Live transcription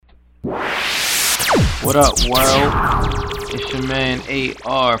What up, world? It's your man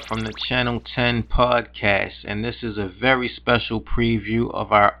AR from the Channel 10 podcast, and this is a very special preview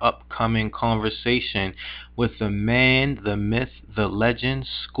of our upcoming conversation with the man, the myth, the legend,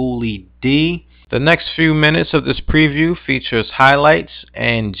 Schoolie D. The next few minutes of this preview features highlights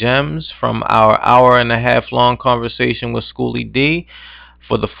and gems from our hour and a half long conversation with Schoolie D.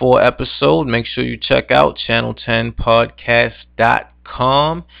 For the full episode, make sure you check out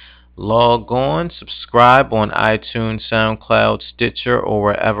channel10podcast.com. Log on, subscribe on iTunes, SoundCloud, Stitcher, or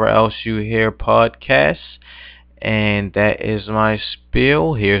wherever else you hear podcasts. And that is my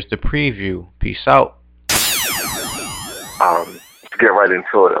spiel. Here's the preview. Peace out. To get right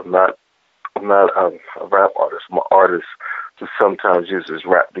into it, I'm not a rap artist. I'm an artist who sometimes uses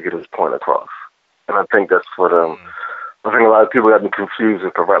rap to get his point across. And I think that's what I think a lot of people have been confused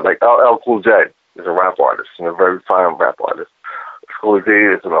with the rap. Like LL Cool J is a rap artist and a very fine rap artist. Schoolie D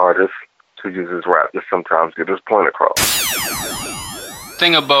is an artist who uses rap to sometimes get his point across.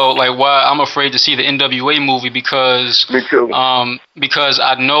 Thing about like why I'm afraid to see the NWA movie because Me too. Because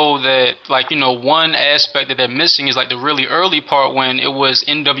I know that one aspect that they're missing is like the really early part when it was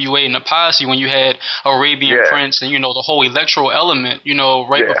NWA and the Posse, when you had Arabian Prince and the whole electro element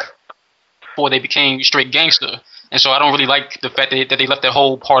before they became straight gangster. And so I don't really like the fact that they left that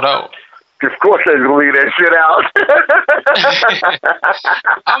whole part out. Of course they're gonna leave that shit out.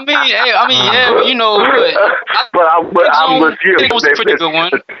 but I'm with you. It was a pretty good one.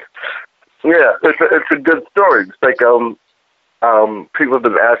 Yeah, it's a good story. It's like people have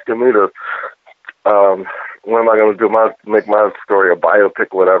been asking me to when am I gonna make my story a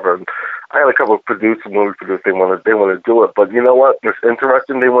biopic or whatever. And I had a couple of movie producers they want to do it, but you know what? It's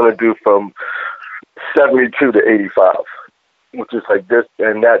interesting. They want to do from 72 to 85, which is like this,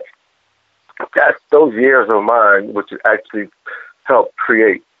 and that's those years of mine, which actually helped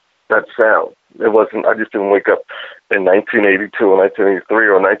create that sound. It wasn't, I just didn't wake up in 1982 or 1983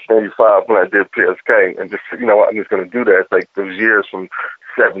 or 1985 when I did PSK and just, you know what, I'm just going to do that. It's like those years from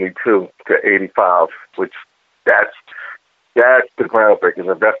 72 to 85, which that's the groundbreakers,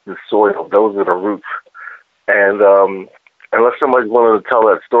 and that's the soil. Those are the roots. And unless somebody's willing to tell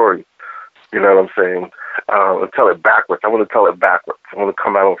that story, you know what I'm saying? Tell it backwards. I want to tell it backwards. I want to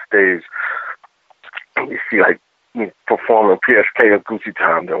come out on stage and you see like me performing PSK and Gucci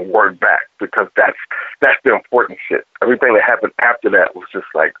Time, then work back, because that's the important shit. Everything that happened after that was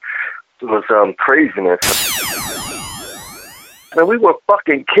just like craziness. And we were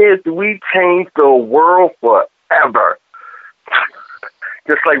fucking kids. We changed the world forever.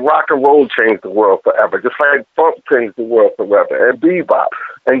 Just like rock and roll changed the world forever. Just like funk changed the world forever. And bebop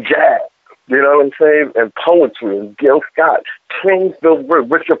and jazz. You know what I'm saying? And poetry and Gil Scott changed the world.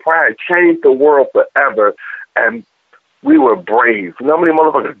 Richard Pryor changed the world forever. And we were brave. You know how many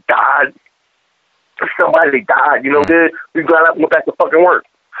motherfuckers died? Somebody died. You know, we got up and went back to fucking work.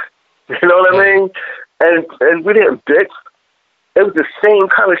 You know what I mean? And we didn't bitch. It was the same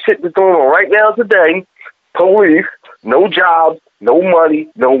kind of shit that's going on right now today. Police, no jobs, no money,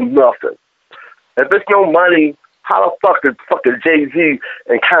 no nothing. If there's no money, how the fuck is fucking Jay-Z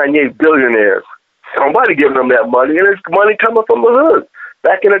and Kanye billionaires? Somebody giving them that money, and it's money coming from the hood.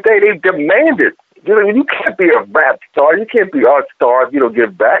 Back in the day, they demanded. You know, you can't be a rap star. You can't be art star if you don't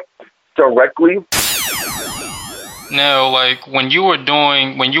give back directly. Now, like when you were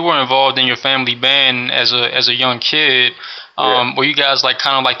involved in your family band as a young kid, were you guys like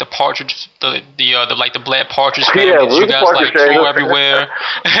kind of like the Partridge, the Black Partridge family? Yeah, you guys like tour everywhere.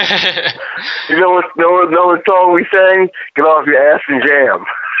 You know what song we sang? Get off your ass and jam.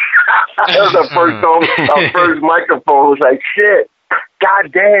 That was our first song. Our first microphone was like, shit.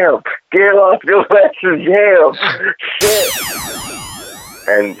 Goddamn, get off your ass and jam. Shit.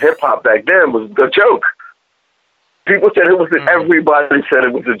 And hip hop back then was a joke. People said it was. Everybody said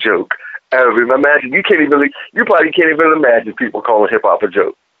it was a joke. Imagine you probably can't even imagine people calling hip hop a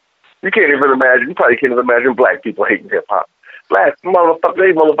joke. You probably can't even imagine black people hating hip hop. Black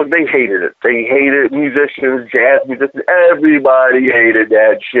motherfuckers, they hated it. They hated musicians, jazz musicians. Everybody hated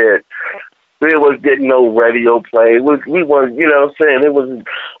that shit. It was getting no radio play. We weren't, you know what I'm saying? It was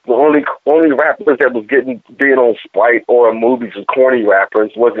the only rappers that was being on Sprite or movies and corny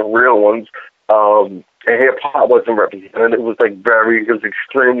rappers, wasn't real ones. And hip hop wasn't represented. It was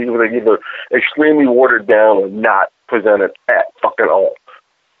extremely watered down or not presented at fucking all.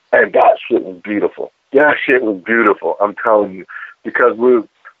 And that shit was beautiful. That shit was beautiful, I'm telling you, because we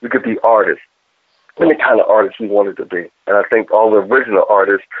could be artists, and the kind of artists we wanted to be. And I think all the original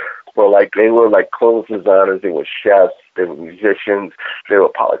artists were like clothes designers, they were chefs, they were musicians, they were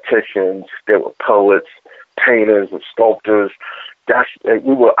politicians, they were poets, painters and sculptors.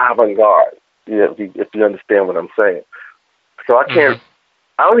 We were avant-garde. if you understand what I'm saying. So I can't.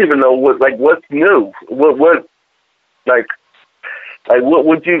 I don't even know what's new. What would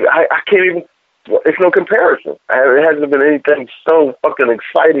you? I can't even. It's no comparison. It hasn't been anything so fucking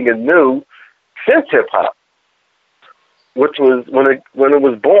exciting and new since hip hop, which was when it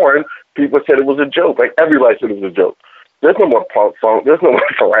was born. People said it was a joke. Like everybody said it was a joke. There's no more punk song. There's no more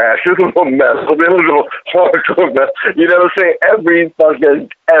thrash. There's no more metal. There's no more hardcore metal. You know what I'm saying?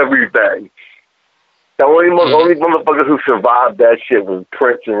 Everything. The only motherfuckers who survived that shit was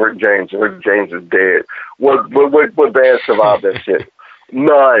Prince and Rick James. And Rick James is dead. What band survived that shit?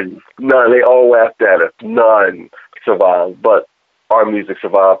 None. They all laughed at it. None survived. But our music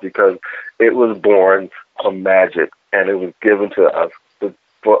survived because it was born from magic, and it was given to us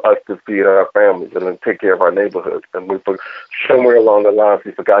for us to feed our families and then take care of our neighborhoods. And somewhere along the lines,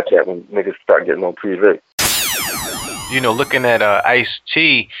 we forgot that when niggas start getting on TV. You know, looking at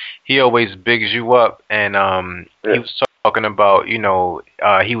Ice-T, he always bigs you up, and he was talking about, you know,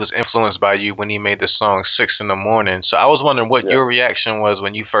 he was influenced by you when he made the song 6 in the Morning. So I was wondering what your reaction was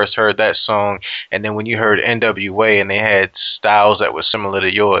when you first heard that song, and then when you heard NWA and they had styles that were similar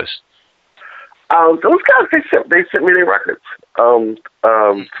to yours. Those guys, they sent me their records.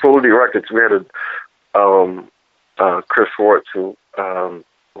 Fruity Records. We had Chris Schwartz, who I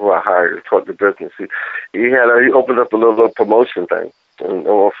hired to talk the business. He opened up a little promotion thing on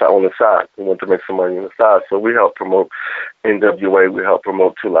the side. He wanted to make some money on the side, so we helped promote NWA. We helped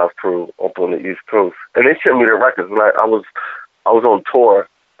promote Two Live Crew up on the East Coast, and they sent me their records. And I was on tour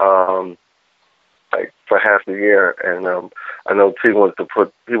like for half the year, and I know T wanted to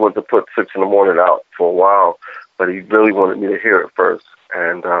put 6 in the Morning out for a while, but he really wanted me to hear it first.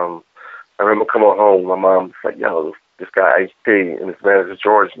 And I remember coming home, my mom was like, "Yo, this guy Ice-T and his manager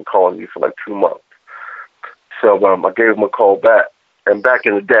George been calling me for like 2 months." So I gave him a call back. And back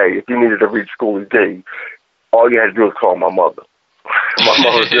in the day, if you needed to reach Schoolie D, all you had to do was call my mother. My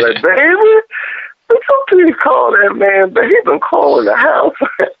mother would be like, "Baby, please call that man, but he's been calling the house."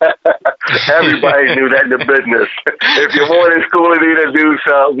 Everybody knew that in the business. If you wanted Schoolie D to do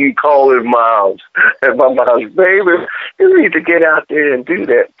something, you call his mom. And my mom's, "Baby, you need to get out there and do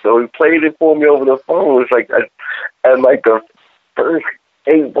that." So he played it for me over the phone. It was like, and like the first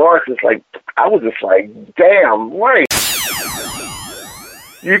 8 bars, it's like, I was just like, damn right.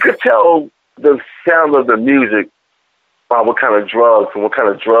 You could tell the sound of the music by what kind of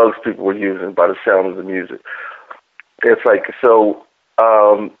drugs people were using by the sound of the music. It's like, so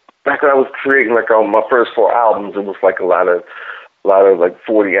back when I was creating like on my first 4 albums, it was like a lot of like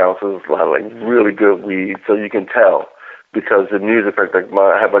 40 ounces, a lot of like really good weed. So you can tell because the music, I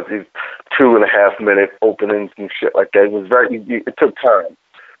had like these 2.5 minute openings and shit like that. It was it took time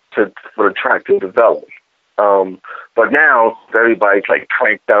for the track to develop. But now everybody's like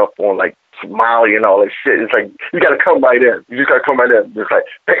cranked up on like Molly and all that shit. It's like you gotta come right in. You just gotta come right in. It's like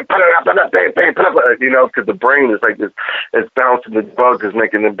you know, because the brain is like this. It's bouncing. The drug is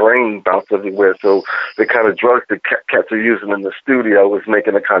making the brain bounce everywhere. So the kind of drugs that cats are using in the studio is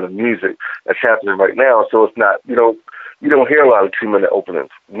making the kind of music that's happening right now. So it's not you don't hear a lot of 2-minute openings.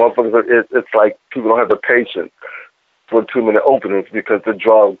 Motherfuckers, it's like people don't have the patience for 2-minute openings because the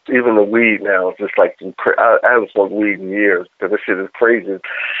drugs, even the weed now, is just like I haven't smoked weed in years because this shit is crazy.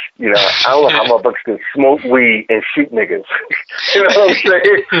 You know, I don't know how motherfuckers can smoke weed and shoot niggas. You know what I'm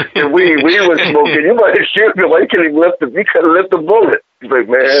saying? The weed was smoking. You might shoot me. Why you can't even lift the? You couldn't lift the bullet. He's like,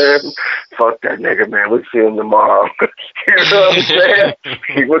 "Man, fuck that nigga, man. We'll see him tomorrow." You know what I'm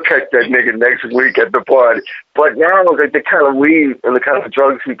saying? We'll catch that nigga next week at the party. But now, like the kind of weed and the kind of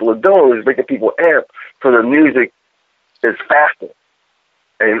drugs people are doing is making people amp for the music. Is faster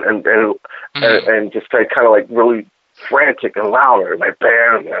and just like kind of like really frantic and louder, like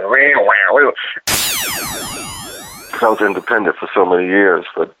bam. I was independent for so many years,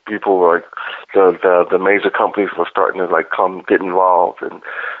 but people were like the major companies were starting to like get involved, and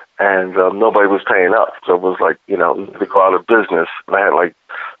nobody was paying up. So it was like, you know, they go out of business. And I had like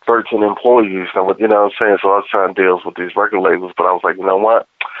 13 employees. You know what I'm saying? So I was trying deals with these record labels, but I was like, you know what?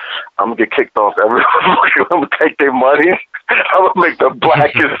 I'm going to get kicked off every I'm going to take their money. I'm going to make the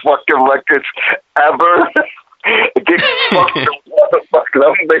blackest fucking records ever. Get fucking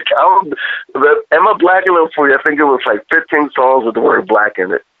Am I Black enough for you? I think it was like 15 songs with the word black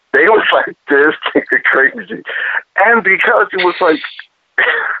in it. They was like, this nigga crazy. And because it was like,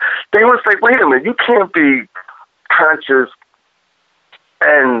 they was like, wait a minute, you can't be conscious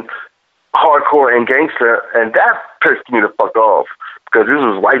and hardcore and gangster, and that pissed me the fuck off because this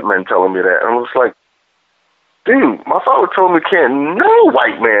was white men telling me that, and I was like, dude, my father told me can't no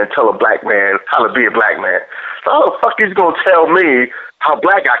white man tell a black man how to be a black man. So how the fuck is he gonna tell me how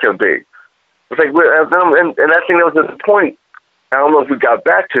black I can be? It's like, and I think that was the point. I don't know if we got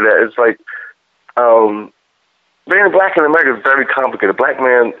back to that. It's like, being black in America is very complicated. Black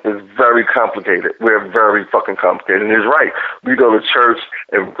man is very complicated. We're very fucking complicated. And he's right. We go to church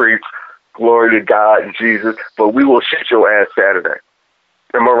and preach glory to God and Jesus, but we will shit your ass Saturday.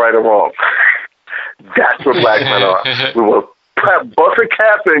 Am I right or wrong? That's what black men are. We will bust a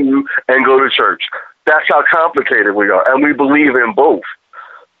cap in you and go to church. That's how complicated we are. And we believe in both.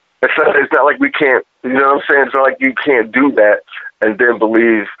 It's not like we can't, you know what I'm saying? It's not like you can't do that and then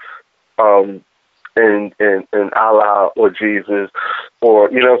believe in Allah or Jesus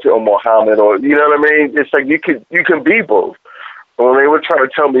or, you know what I'm saying, or Muhammad, or, you know what I mean? It's like you can be both. But when they were trying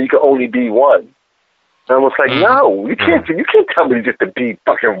to tell me you can only be one, and I was like, no, you can't tell me just to be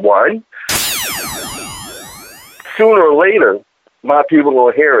fucking one. Sooner or later, my people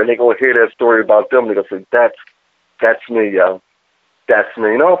gonna hear it, and they gonna hear that story about them, and they're gonna say, that's me, yo. That's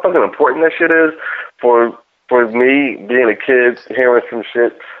me. You know how fucking important that shit is for me being a kid, hearing some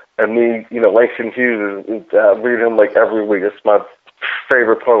shit, and me, you know, Langston Hughes is reading him like every week. It's my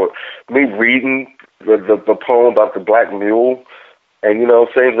favorite poet. Me reading the poem about the black mule, and you know what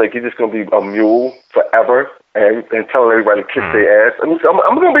I'm saying, like you're just gonna be a mule forever, and telling everybody to kiss their ass. I'm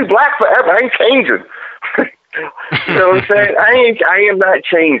gonna be black forever. I ain't changing. You know what I'm saying? I am not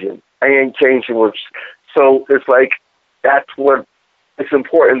changing. I ain't changing. So it's like that's what it's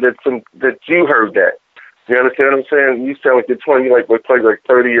important that you heard that. You understand what I'm saying? You sound like you're 20, you like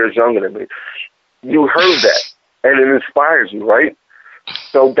 30 years younger than me. You heard that, and it inspires you, right?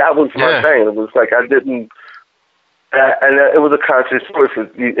 So that was my thing. It was like I didn't, and it was a conscious choice.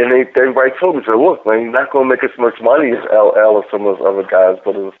 And everybody told me, said, "Look, man, you're not gonna make as much money as LL or some of those other guys."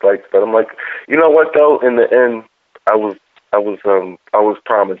 But it was like, but I'm like, you know what though? In the end, I was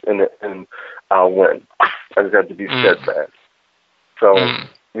promised. In the end, I'll win. I just have to be steadfast. So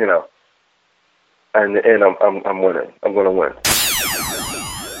you know. And I'm winning. I'm going to win.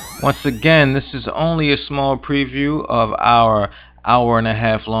 Once again, this is only a small preview of our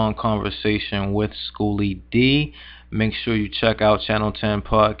hour-and-a-half long conversation with Schoolie D. Make sure you check out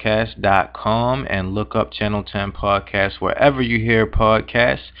channel10podcast.com and look up Channel 10 Podcast wherever you hear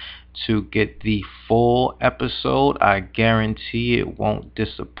podcasts to get the full episode. I guarantee it won't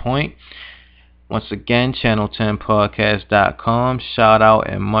disappoint. Once again, channel10podcast.com. Shout out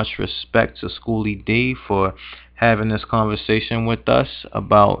and much respect to Schoolie D for having this conversation with us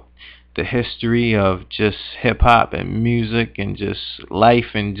about the history of just hip-hop and music and just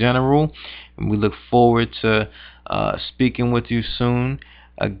life in general. And we look forward to speaking with you soon.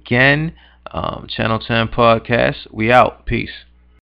 Again, Channel 10 Podcast, we out. Peace.